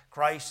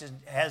Christ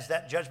has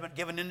that judgment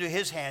given into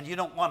His hand. You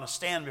don't want to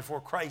stand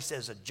before Christ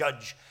as a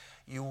judge.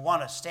 You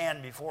want to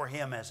stand before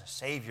Him as a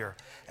Savior,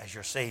 as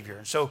your Savior.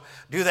 And so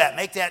do that.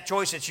 Make that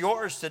choice. It's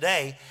yours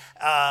today.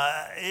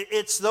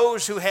 It's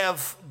those who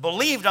have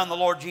believed on the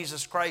Lord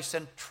Jesus Christ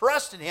and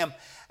trusted Him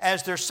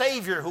as their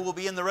Savior who will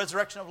be in the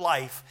resurrection of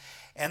life.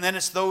 And then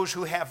it's those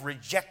who have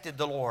rejected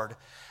the Lord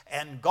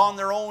and gone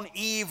their own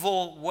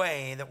evil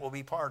way that will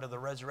be part of the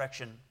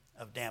resurrection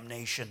of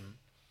damnation.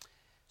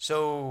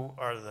 So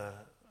are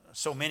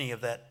so many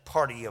of that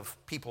party of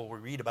people we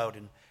read about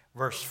in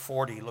verse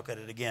 40. Look at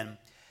it again.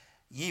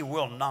 Ye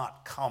will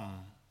not come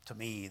to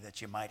me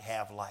that you might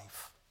have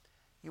life.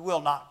 You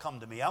will not come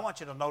to me. I want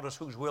you to notice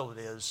whose will it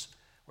is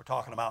we're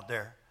talking about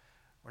there.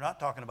 We're not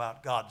talking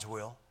about God's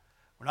will.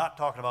 We're not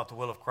talking about the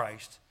will of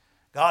Christ.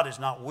 God is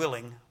not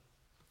willing.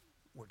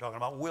 We're talking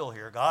about will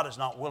here. God is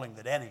not willing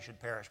that any should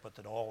perish, but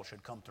that all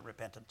should come to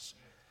repentance.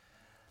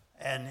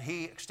 And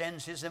He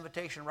extends His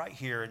invitation right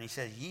here, and He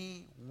says,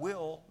 ye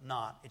will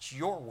not. It's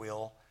your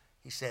will,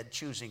 He said,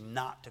 choosing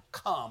not to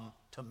come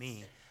to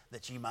me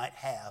that ye might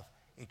have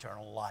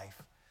eternal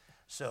life.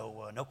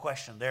 So no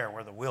question there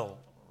where the will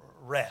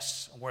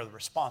rests, where the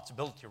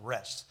responsibility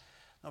rests.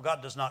 No,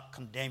 God does not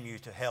condemn you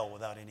to hell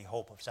without any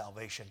hope of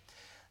salvation.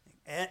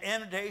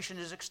 Invitation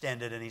is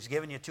extended, and he's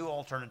given you two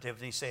alternatives,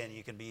 and he's saying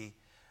you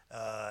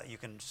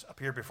can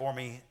appear before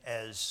me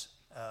as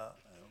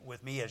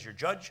with me as your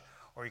judge,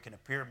 or you can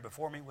appear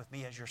before me with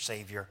me as your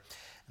Savior.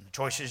 And the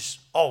choice is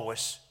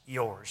always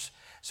yours.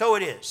 So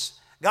it is.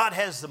 God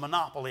has the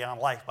monopoly on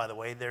life, by the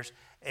way.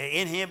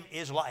 In him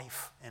is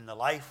life, and the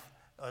light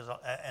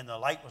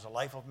was a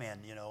life of men,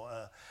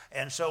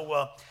 and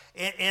so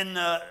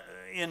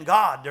in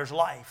God there's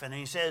life, and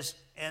he says,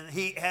 and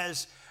he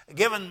has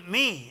given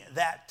me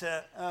that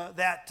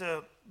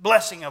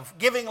blessing of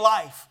giving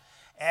life,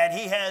 and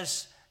he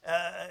has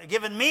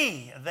given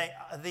me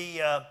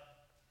the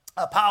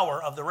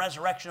power of the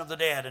resurrection of the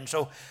dead. And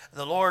so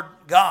the Lord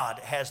God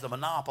has the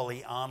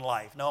monopoly on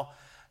life. No,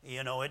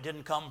 it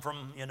didn't come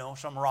from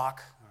some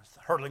rock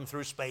hurtling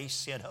through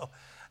space,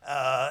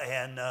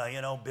 and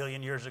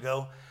billion years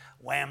ago,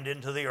 whammed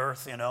into the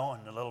earth, and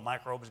the little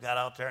microbes got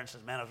out there and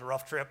says, man, it was a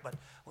rough trip, but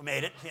we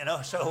made it,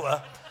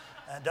 so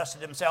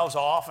dusted themselves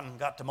off and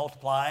got to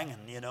multiplying,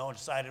 and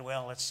decided,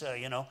 well,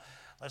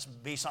 let's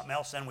be something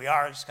else than we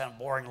are. It's kind of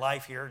boring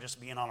life here,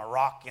 just being on a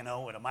rock,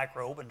 with a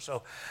microbe, and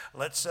so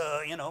let's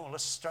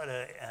try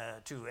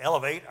to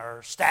elevate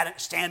our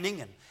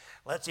standing, and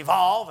let's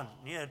evolve,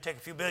 and take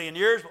a few billion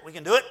years, but we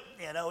can do it,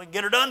 we can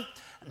get her done.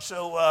 And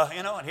so,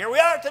 and here we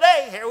are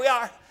today. Here we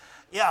are.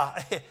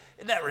 Yeah,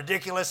 isn't that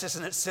ridiculous?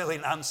 Isn't it silly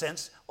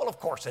nonsense? Well, of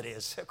course it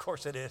is. Of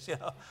course it is.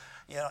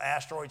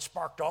 Asteroids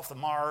sparked off the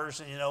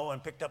Mars,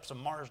 and picked up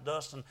some Mars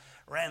dust and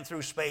ran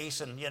through space,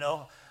 and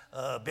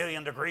a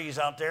billion degrees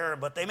out there,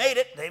 but they made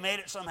it. They made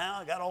it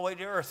somehow. Got all the way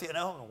to Earth,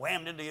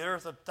 whammed into the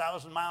Earth at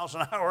 1,000 miles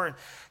an hour, and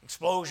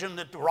explosion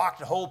that rocked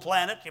the whole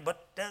planet.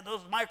 But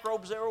those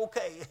microbes, they're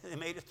okay. They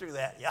made it through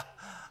that. Yeah,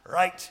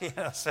 right.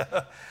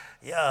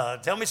 Yeah,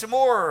 tell me some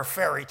more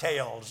fairy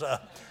tales.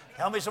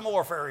 Tell me some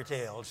more fairy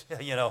tales,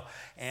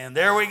 And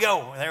there we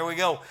go. There we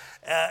go.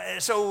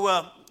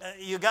 So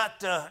you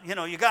got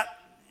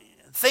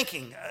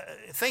thinking.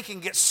 Thinking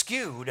gets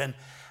skewed, and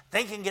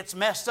thinking gets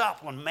messed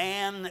up when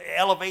man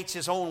elevates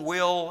his own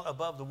will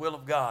above the will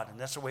of God, and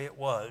that's the way it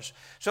was.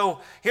 So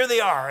here they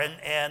are,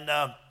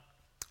 and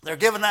they're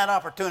given that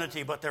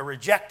opportunity, but they're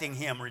rejecting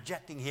him.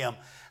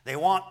 They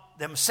want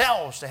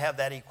themselves to have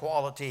that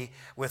equality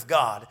with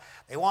God.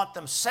 They want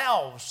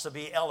themselves to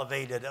be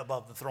elevated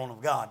above the throne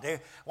of God.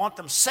 They want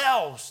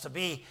themselves to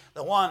be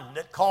the one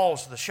that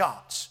calls the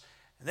shots.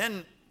 And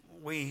then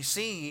we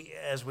see,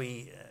 as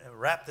we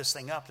wrap this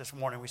thing up this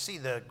morning, we see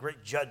the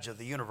great judge of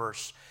the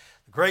universe.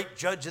 The great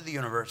judge of the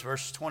universe.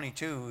 Verse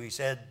 22, he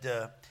said,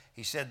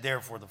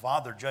 therefore, the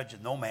Father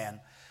judgeth no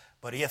man,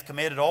 but he hath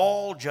committed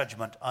all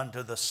judgment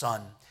unto the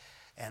Son.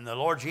 And the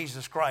Lord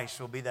Jesus Christ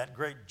will be that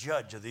great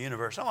judge of the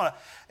universe. I want to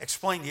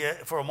explain to you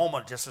for a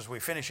moment, just as we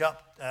finish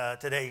up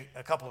today,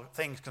 a couple of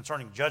things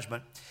concerning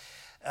judgment.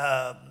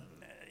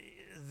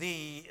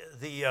 The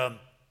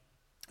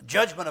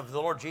judgment of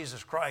the Lord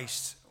Jesus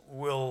Christ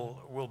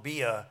will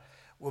be a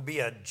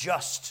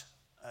just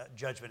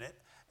judgment,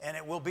 and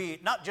it will be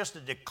not just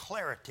a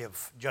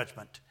declarative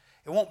judgment.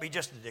 It won't be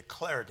just a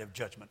declarative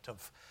judgment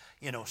of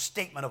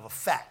statement of a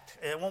fact.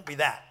 It won't be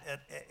that.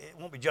 It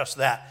won't be just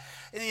that.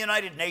 In the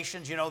United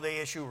Nations, they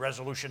issue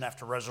resolution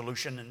after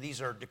resolution, and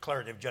these are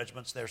declarative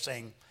judgments. They're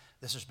saying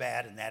this is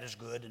bad and that is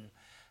good, and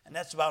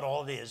that's about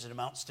all it is. It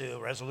amounts to a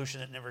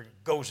resolution that never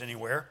goes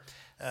anywhere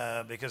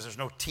because there's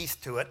no teeth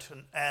to it.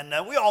 And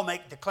we all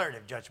make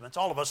declarative judgments.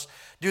 All of us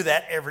do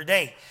that every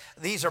day.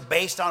 These are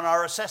based on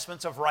our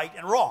assessments of right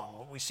and wrong.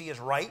 What we see as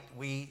right,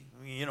 we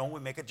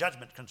make a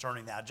judgment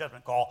concerning that, a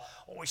judgment call.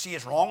 What we see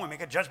is wrong, we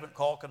make a judgment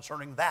call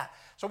concerning that.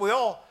 So we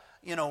all,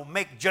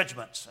 make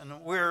judgments.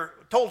 And we're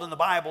told in the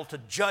Bible to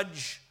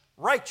judge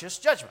righteous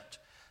judgment,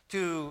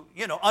 to,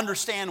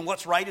 understand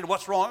what's right and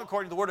what's wrong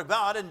according to the Word of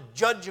God and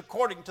judge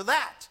according to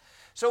that.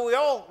 So we're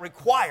all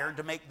required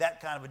to make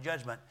that kind of a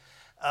judgment.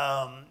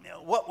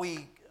 What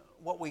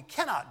we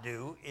cannot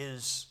do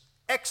is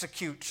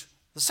execute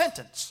the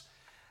sentence.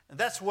 And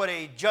that's what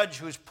a judge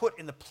who's put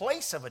in the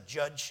place of a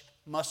judge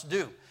must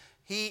do.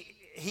 He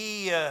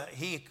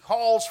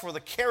calls for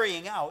the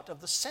carrying out of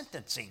the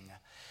sentencing.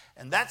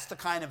 And that's the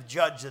kind of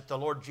judge that the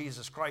Lord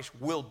Jesus Christ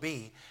will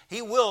be.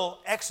 He will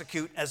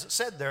execute, as it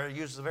said there, it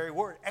uses the very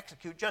word,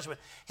 execute judgment.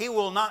 He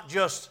will not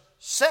just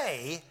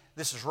say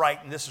this is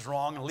right and this is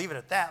wrong and leave it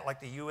at that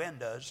like the UN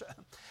does.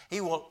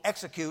 He will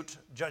execute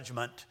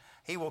judgment.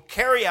 He will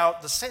carry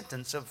out the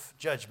sentence of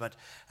judgment.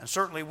 And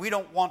certainly we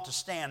don't want to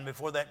stand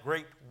before that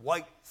great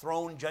white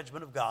throne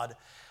judgment of God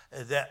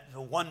that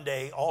one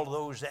day all of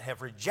those that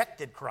have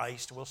rejected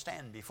Christ will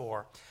stand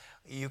before.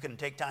 You can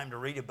take time to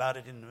read about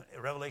it in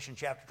Revelation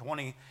chapter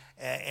 20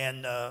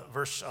 and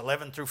verse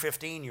 11 through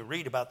 15. You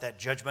read about that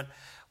judgment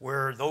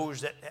where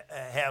those that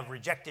have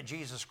rejected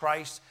Jesus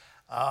Christ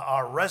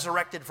are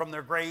resurrected from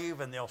their grave,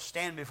 and they'll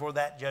stand before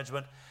that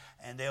judgment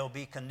and they'll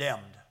be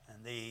condemned.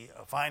 And the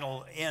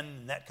final end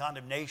in that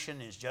condemnation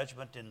is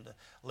judgment in the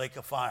lake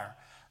of fire.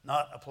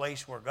 not a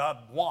place where God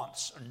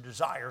wants and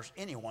desires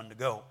anyone to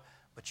go.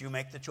 But you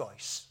make the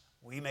choice.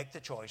 We make the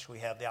choice. We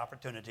have the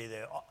opportunity.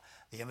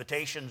 The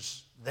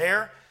invitation's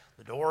there.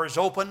 The door is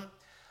open.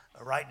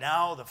 Right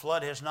now, the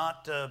flood has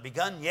not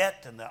begun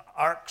yet, and the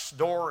ark's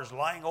door is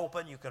lying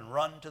open. You can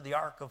run to the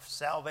ark of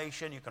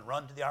salvation. You can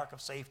run to the ark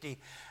of safety.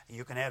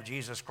 You can have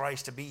Jesus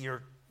Christ to be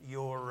your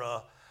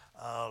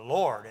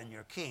Lord and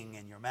your King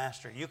and your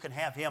Master. You can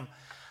have Him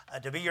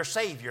to be your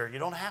Savior. You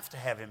don't have to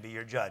have Him be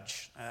your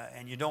judge,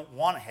 and you don't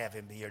want to have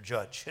Him be your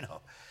judge.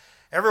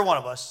 Every one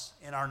of us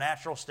in our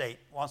natural state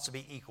wants to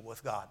be equal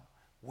with God.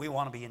 We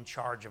want to be in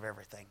charge of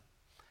everything.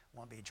 We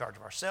want to be in charge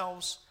of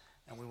ourselves,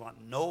 and we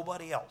want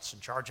nobody else in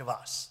charge of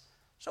us.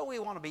 So we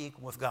want to be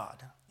equal with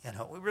God.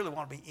 We really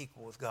want to be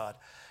equal with God.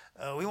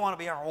 We want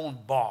to be our own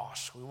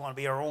boss. We want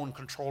to be our own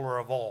controller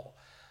of all.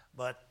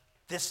 But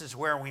this is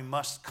where we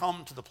must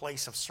come to the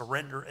place of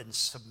surrender and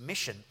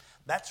submission.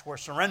 That's where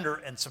surrender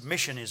and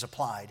submission is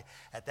applied,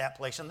 at that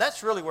place. And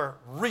that's really where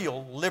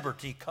real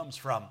liberty comes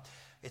from.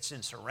 It's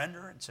in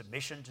surrender and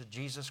submission to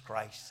Jesus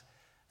Christ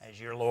as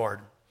your Lord.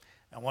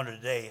 I wonder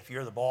today if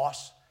you're the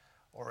boss,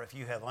 or if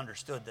you have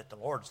understood that the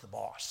Lord's the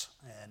boss.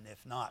 And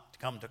if not,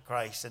 come to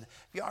Christ. And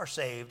if you are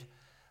saved,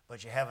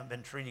 but you haven't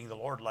been treating the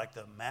Lord like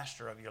the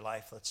master of your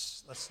life,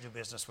 let's do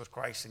business with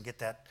Christ and get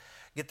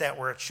that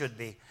where it should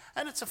be.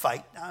 And it's a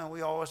fight.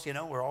 We're always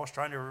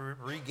trying to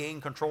regain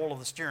control of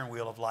the steering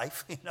wheel of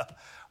life.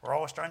 We're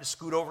always trying to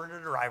scoot over into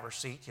the driver's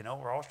seat.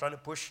 We're always trying to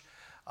push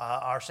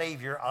our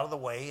Savior out of the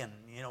way, and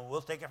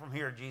we'll take it from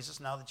here, Jesus.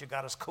 Now that you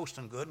got us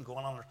coasting good and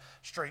going on a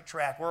straight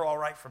track, we're all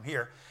right from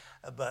here.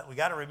 But we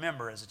got to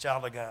remember, as a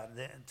child of God,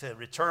 to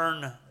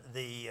return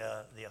the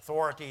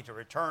authority, to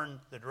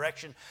return the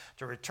direction,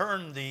 to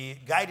return the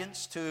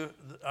guidance to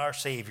our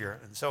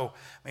Savior. And so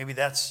maybe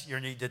that's your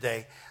need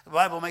today. The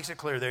Bible makes it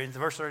clear there in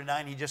verse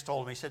 39. He just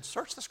told me, he said,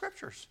 "Search the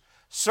Scriptures.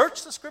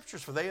 Search the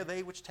Scriptures, for they are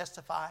they which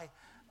testify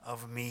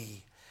of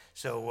me."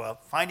 So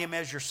find Him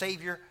as your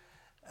Savior.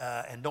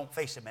 And don't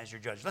face Him as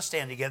your judge. Let's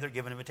stand together,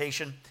 give an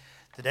invitation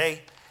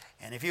today.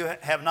 And if you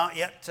have not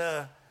yet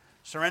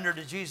surrendered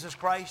to Jesus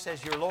Christ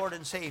as your Lord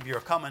and Savior,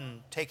 come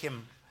and take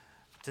Him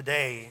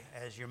today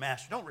as your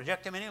Master. Don't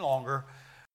reject Him any longer.